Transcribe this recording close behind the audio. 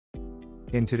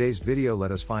In today's video,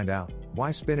 let us find out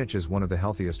why spinach is one of the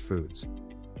healthiest foods.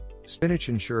 Spinach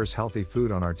ensures healthy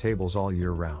food on our tables all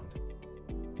year round.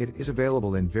 It is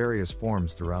available in various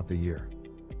forms throughout the year.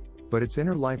 But its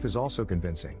inner life is also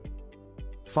convincing.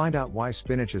 Find out why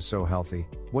spinach is so healthy,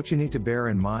 what you need to bear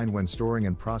in mind when storing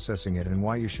and processing it, and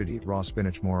why you should eat raw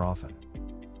spinach more often.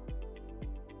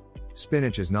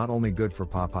 Spinach is not only good for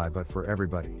Popeye but for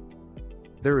everybody.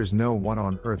 There is no one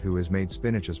on earth who has made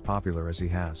spinach as popular as he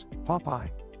has,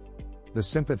 Popeye. The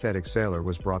sympathetic sailor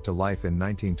was brought to life in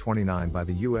 1929 by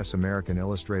the US-American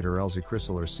illustrator Elzie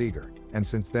Chrysler Seeger, and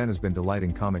since then has been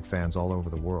delighting comic fans all over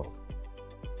the world.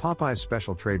 Popeye's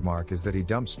special trademark is that he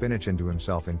dumps spinach into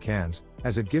himself in cans,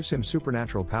 as it gives him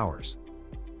supernatural powers.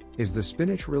 Is the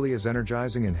spinach really as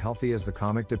energizing and healthy as the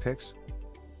comic depicts?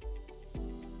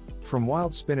 From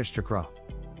wild spinach to crop.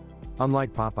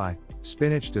 Unlike Popeye,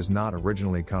 spinach does not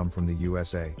originally come from the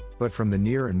USA, but from the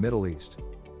Near and Middle East.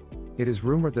 It is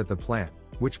rumored that the plant,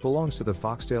 which belongs to the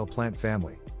foxtail plant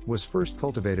family, was first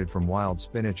cultivated from wild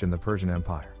spinach in the Persian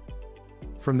Empire.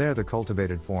 From there, the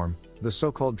cultivated form, the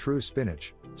so-called true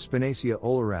spinach, Spinacia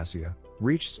oleracea,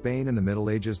 reached Spain in the Middle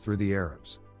Ages through the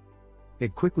Arabs.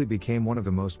 It quickly became one of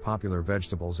the most popular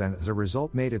vegetables and as a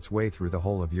result made its way through the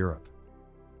whole of Europe.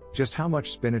 Just how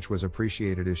much spinach was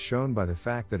appreciated is shown by the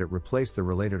fact that it replaced the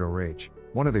related orach,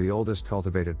 one of the oldest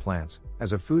cultivated plants,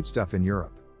 as a foodstuff in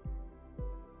Europe.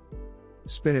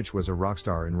 Spinach was a rock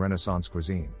star in Renaissance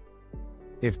cuisine.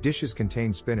 If dishes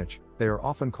contain spinach, they are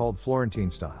often called Florentine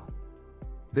style.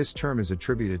 This term is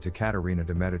attributed to Caterina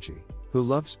de' Medici, who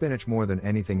loved spinach more than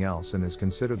anything else and is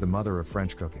considered the mother of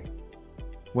French cooking.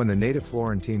 When the native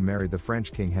Florentine married the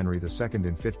French King Henry II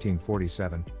in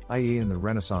 1547, i.e. in the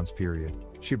Renaissance period,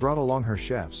 she brought along her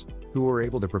chefs, who were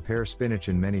able to prepare spinach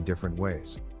in many different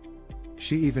ways.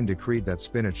 She even decreed that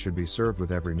spinach should be served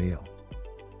with every meal.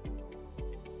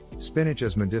 Spinach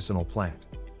as medicinal plant.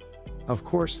 Of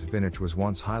course, spinach was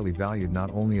once highly valued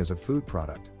not only as a food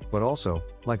product, but also,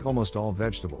 like almost all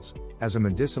vegetables, as a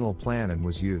medicinal plant and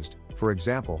was used, for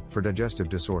example, for digestive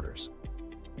disorders.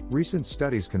 Recent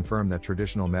studies confirm that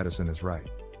traditional medicine is right.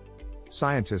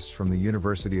 Scientists from the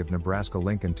University of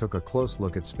Nebraska-Lincoln took a close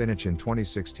look at spinach in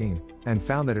 2016, and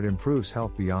found that it improves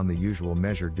health beyond the usual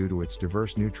measure due to its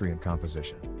diverse nutrient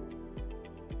composition.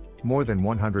 More than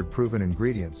 100 proven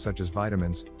ingredients such as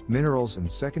vitamins, minerals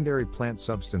and secondary plant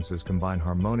substances combine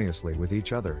harmoniously with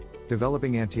each other,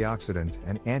 developing antioxidant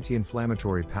and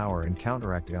anti-inflammatory power and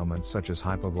counteract ailments such as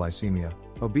hypoglycemia,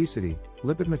 obesity,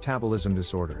 lipid metabolism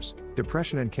disorders,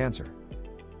 depression and cancer.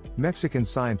 Mexican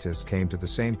scientists came to the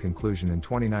same conclusion in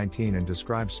 2019 and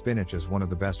described spinach as one of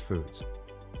the best foods.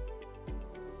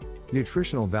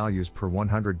 Nutritional values per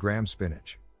 100 grams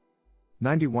spinach.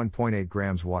 91.8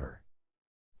 grams water.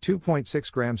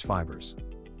 2.6 grams fibers.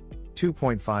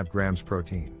 2.5 grams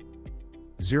protein.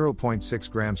 0.6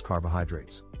 grams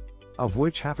carbohydrates, of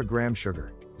which half a gram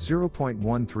sugar,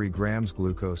 0.13 grams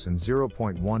glucose and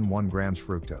 0.11 grams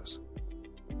fructose.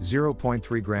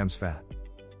 0.3 grams fat.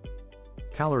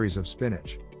 Calories of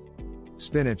spinach.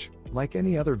 Spinach, like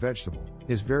any other vegetable,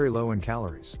 is very low in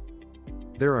calories.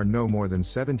 There are no more than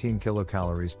 17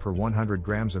 kilocalories per 100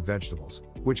 grams of vegetables,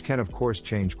 which can of course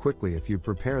change quickly if you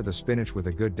prepare the spinach with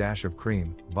a good dash of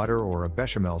cream, butter or a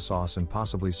bechamel sauce and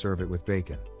possibly serve it with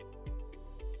bacon.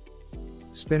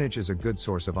 Spinach is a good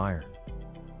source of iron.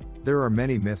 There are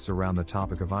many myths around the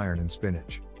topic of iron in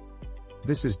spinach.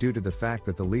 This is due to the fact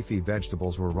that the leafy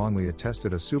vegetables were wrongly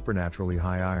attested a supernaturally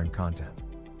high iron content.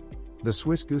 The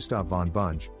Swiss Gustav von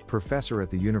Bunge, professor at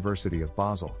the University of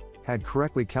Basel, had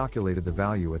correctly calculated the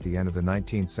value at the end of the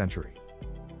 19th century.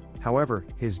 However,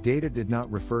 his data did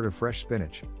not refer to fresh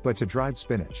spinach, but to dried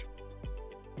spinach.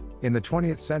 In the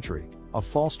 20th century, a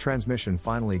false transmission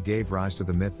finally gave rise to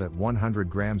the myth that 100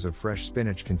 grams of fresh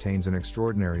spinach contains an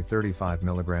extraordinary 35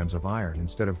 milligrams of iron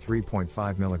instead of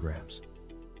 3.5 milligrams.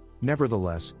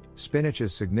 Nevertheless, spinach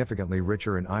is significantly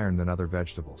richer in iron than other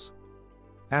vegetables.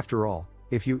 After all,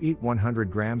 if you eat 100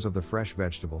 grams of the fresh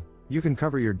vegetable, you can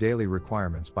cover your daily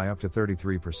requirements by up to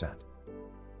 33%.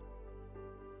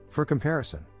 For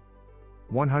comparison,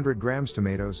 100 grams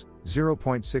tomatoes,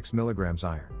 0.6 milligrams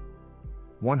iron.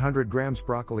 100 grams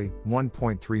broccoli,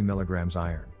 1.3 milligrams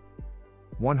iron.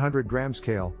 100 grams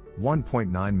kale,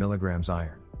 1.9 milligrams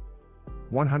iron.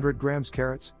 100 grams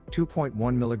carrots,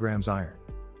 2.1 milligrams iron.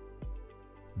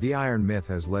 The iron myth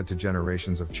has led to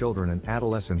generations of children and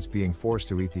adolescents being forced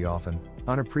to eat the often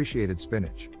unappreciated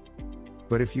spinach.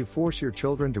 But if you force your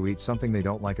children to eat something they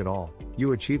don't like at all,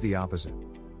 you achieve the opposite.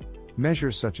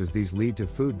 Measures such as these lead to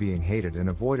food being hated and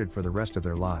avoided for the rest of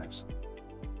their lives.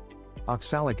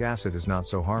 Oxalic acid is not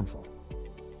so harmful.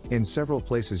 In several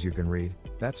places you can read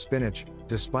that spinach,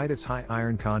 despite its high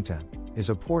iron content, is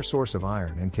a poor source of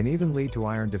iron and can even lead to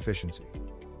iron deficiency.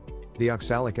 The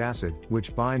oxalic acid,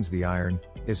 which binds the iron,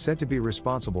 is said to be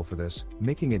responsible for this,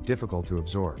 making it difficult to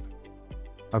absorb.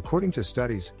 According to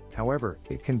studies, however,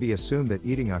 it can be assumed that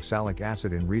eating oxalic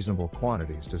acid in reasonable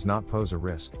quantities does not pose a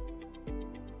risk.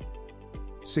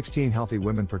 16 healthy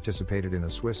women participated in a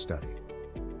Swiss study.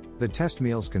 The test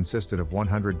meals consisted of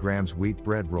 100 grams wheat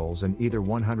bread rolls and either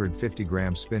 150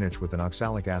 grams spinach with an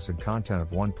oxalic acid content of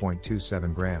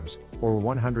 1.27 grams, or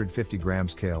 150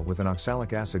 grams kale with an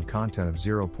oxalic acid content of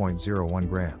 0.01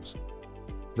 grams.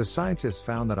 The scientists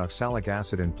found that oxalic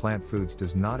acid in plant foods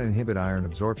does not inhibit iron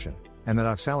absorption, and that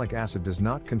oxalic acid does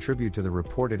not contribute to the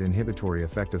reported inhibitory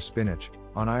effect of spinach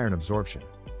on iron absorption.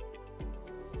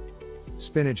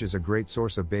 Spinach is a great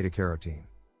source of beta-carotene.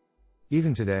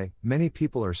 Even today, many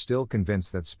people are still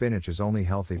convinced that spinach is only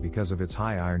healthy because of its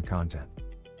high iron content.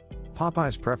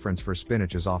 Popeye's preference for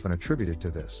spinach is often attributed to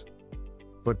this.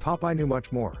 But Popeye knew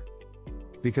much more.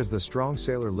 Because the strong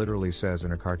sailor literally says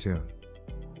in a cartoon,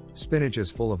 "Spinach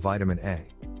is full of vitamin A.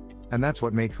 And that's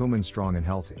what makes humans strong and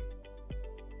healthy."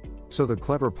 So the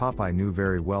clever Popeye knew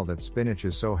very well that spinach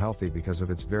is so healthy because of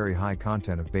its very high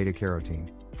content of beta-carotene,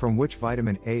 from which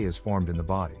vitamin A is formed in the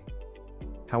body.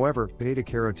 However,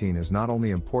 beta-carotene is not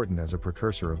only important as a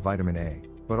precursor of vitamin A,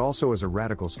 but also as a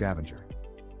radical scavenger.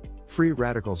 Free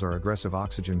radicals are aggressive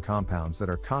oxygen compounds that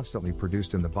are constantly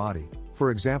produced in the body,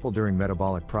 for example during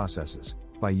metabolic processes,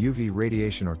 by UV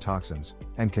radiation or toxins,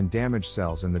 and can damage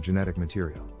cells and the genetic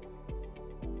material.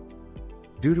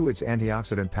 Due to its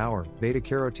antioxidant power,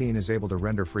 beta-carotene is able to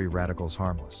render free radicals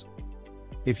harmless.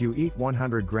 If you eat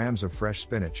 100 grams of fresh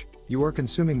spinach, you are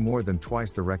consuming more than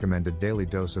twice the recommended daily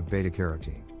dose of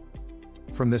beta-carotene.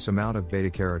 From this amount of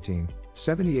beta-carotene,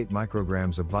 78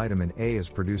 micrograms of vitamin A is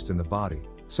produced in the body,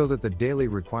 so that the daily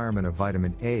requirement of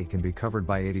vitamin A can be covered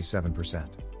by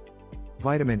 87%.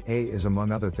 Vitamin A is,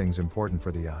 among other things, important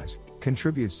for the eyes,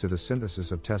 contributes to the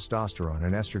synthesis of testosterone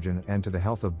and estrogen, and to the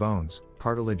health of bones,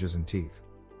 cartilages and teeth.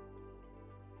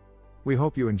 We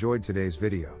hope you enjoyed today's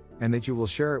video, and that you will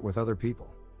share it with other people.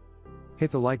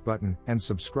 Hit the like button, and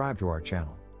subscribe to our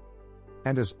channel.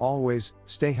 And as always,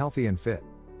 stay healthy and fit.